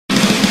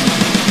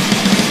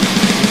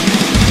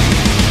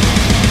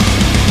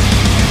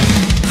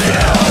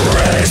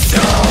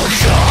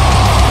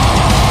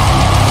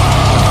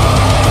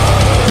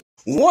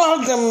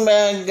Welcome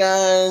back,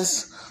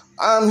 guys.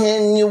 I'm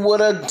hitting you with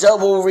a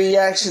double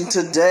reaction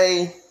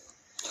today.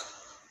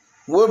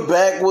 We're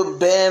back with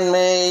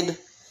Bandmaid.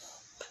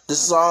 The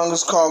song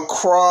is called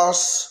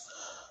Cross,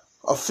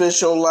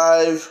 official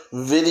live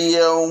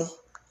video.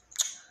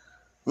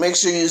 Make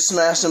sure you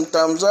smash some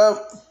thumbs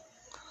up.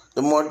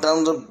 The more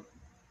thumbs up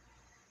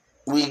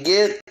we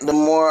get, the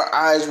more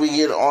eyes we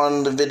get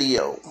on the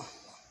video.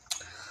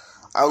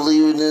 I'll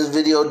leave this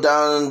video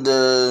down in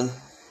the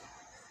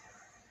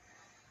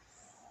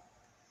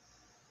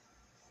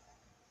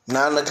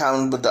not in the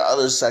comments, but the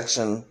other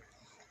section,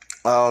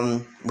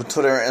 with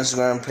Twitter,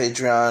 Instagram,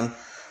 Patreon,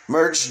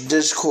 merch,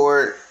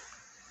 Discord,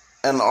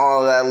 and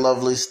all that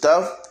lovely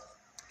stuff.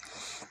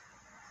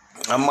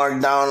 I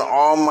marked down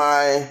all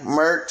my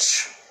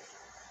merch.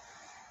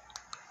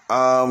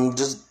 With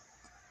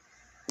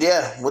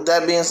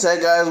that being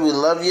said, guys, we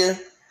love you.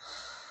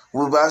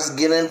 We're about to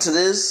get into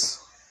this.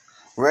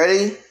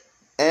 Ready?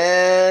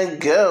 And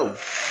go.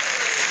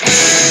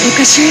 お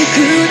かしく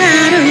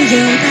なるよ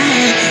うな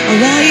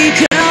淡い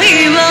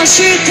恋をし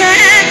て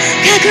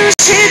隠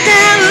し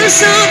た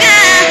嘘が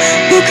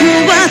僕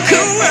は壊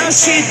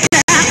した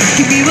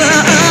君を思う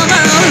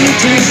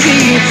時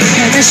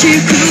悲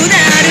しくな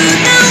る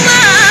の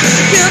は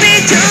呼び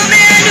止め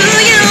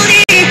るよう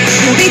に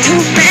呼び止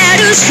め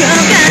るしかな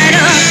いの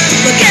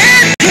分か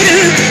って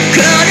るこ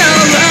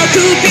の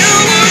臆病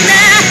な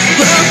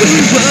僕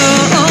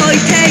を置い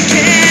てい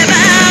けば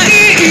い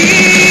い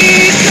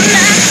から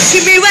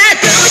君は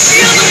どうし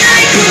ようも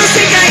ないこの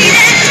世界で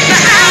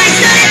愛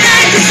されない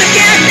と叫ん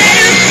でる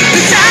打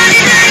たれ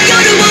ない夜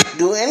を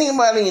Do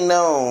anybody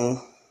know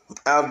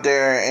out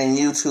there in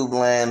YouTube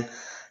land,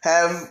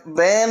 have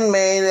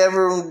Bandmaid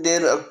ever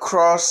did a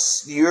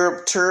cross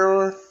Europe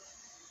tour?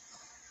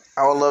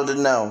 I would love to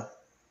know.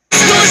 少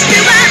しで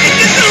は隠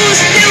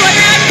して笑っ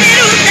て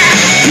るんだ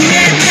触れ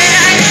て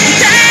ない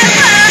歌え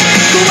ば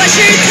壊し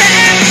て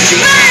し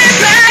まえ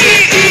ばいい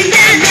んだ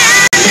なんで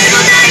も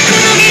ないこの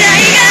未来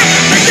が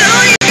ど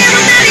うにでも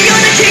なるよ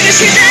うな気が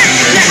した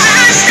明日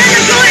の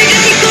声が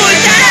聞こえ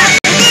たら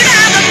僕ら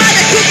はまだ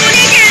ここに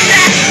いるんだ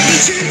一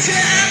瞬じゃ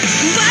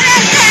生まれ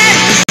て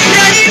何も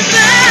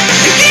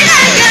できな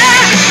いが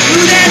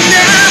胸の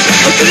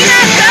奥な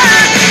ど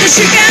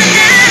確かな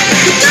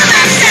言葉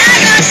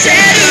探せ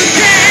るん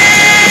だ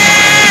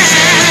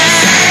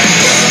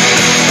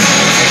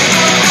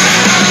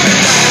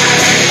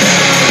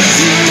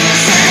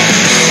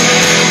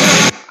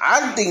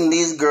I think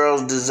these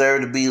girls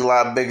deserve to be a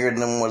lot bigger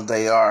than what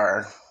they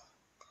are.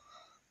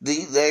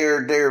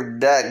 They're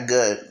that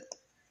good,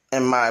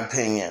 in my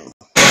opinion.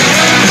 逃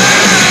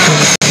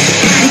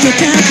げた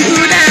く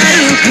な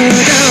るほど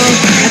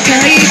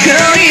赤い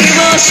恋を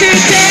して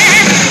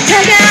た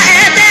がえ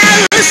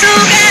た嘘が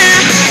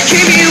君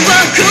を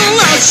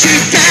殺し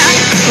た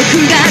僕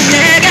が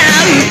願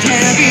う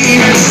たび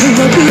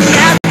僕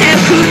やって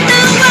くの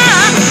は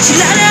知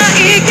らない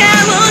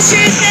顔し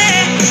て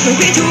呼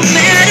び止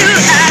める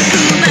悪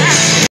魔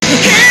分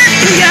か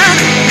るよ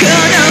この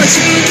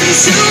純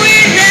粋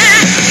な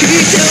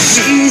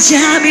瞳じ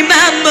ゃ見守れな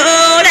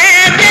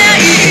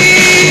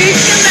い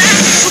から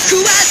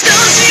僕はどう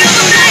しよう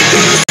もないこ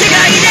の世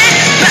界で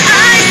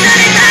愛さ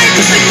れないと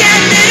叫ん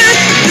でる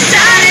愛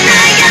されない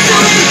やつを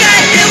迎え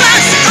ては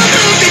背を向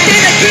けて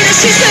泣き出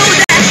しそう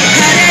だ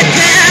晴れた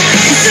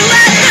傷跡忘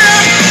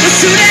れて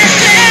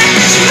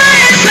しまえ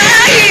ば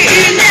いいん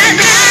だなん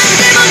で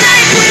もな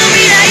いこの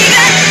未来が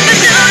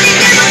どうに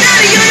でもな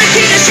るような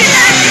気がしな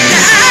い明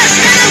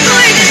日の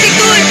声が聞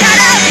こえた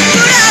ら僕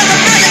らはま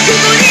だこ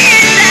こにいる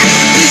んだ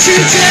一瞬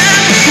じゃ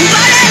生ま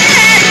れて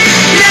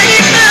何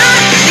も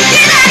でき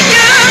ないよ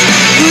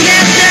胸の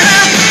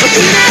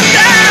奥など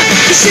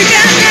確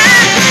かな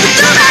言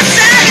葉探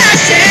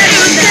せる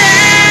んだ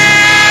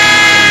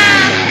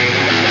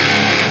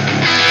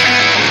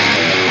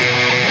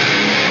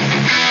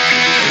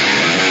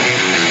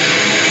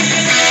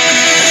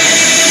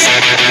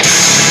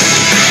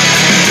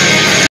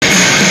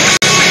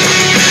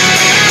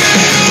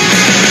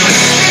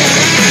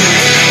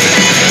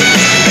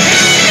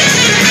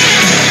ど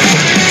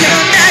ん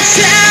な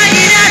時代に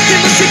なって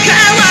も世界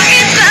はい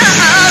つも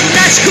同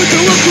じこと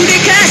を繰り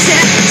返して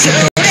そ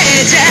れ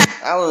じゃ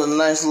That was a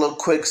nice little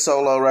quick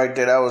solo right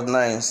there. That was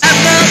nice. もっ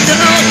と足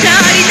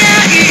り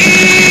ない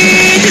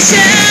でしょ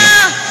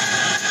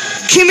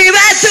君は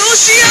どう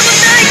しようも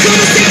ないこの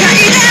世界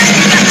で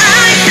今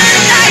愛され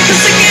ないと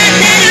叫んで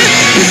る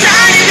愛さ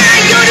れ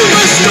ない夜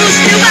を少し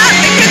では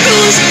目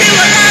隠して笑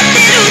っ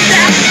てるんだ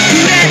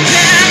触れ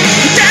た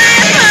歌え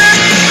ば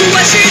壊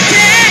して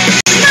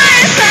しまえ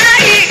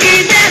ばいい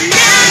んだなんで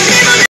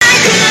もない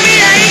この未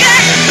来が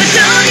ど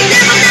うに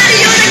でもなる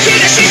ような気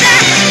がした明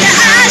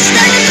日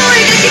の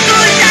声が聞こ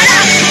えたら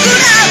僕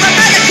らはま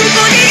だこ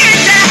こにいる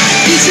んだ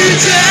いつ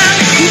じゃ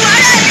生まれ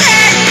て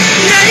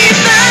何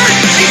も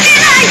でき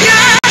ないよ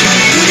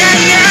無駄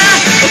な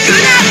奥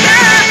など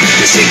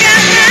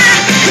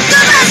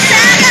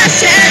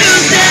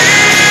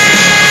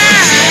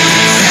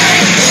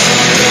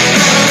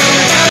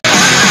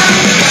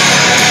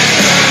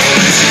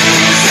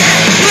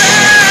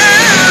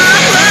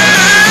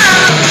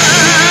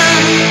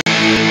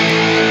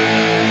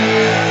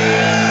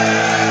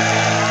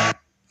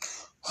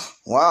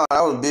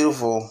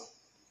beautiful.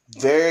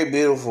 Very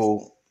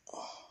beautiful.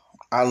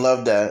 I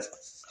love that.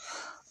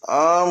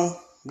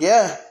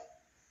 Yeah.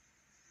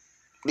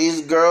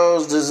 These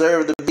girls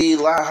deserve to be a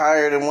lot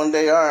higher than what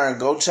they are.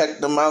 Go check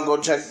them out. Go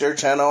check their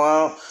channel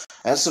out.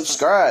 And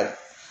subscribe.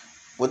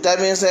 With that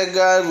being said,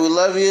 guys, we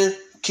love you.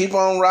 Keep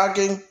on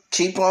rocking.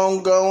 Keep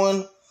on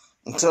going.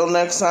 Until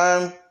next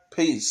time,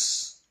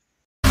 peace.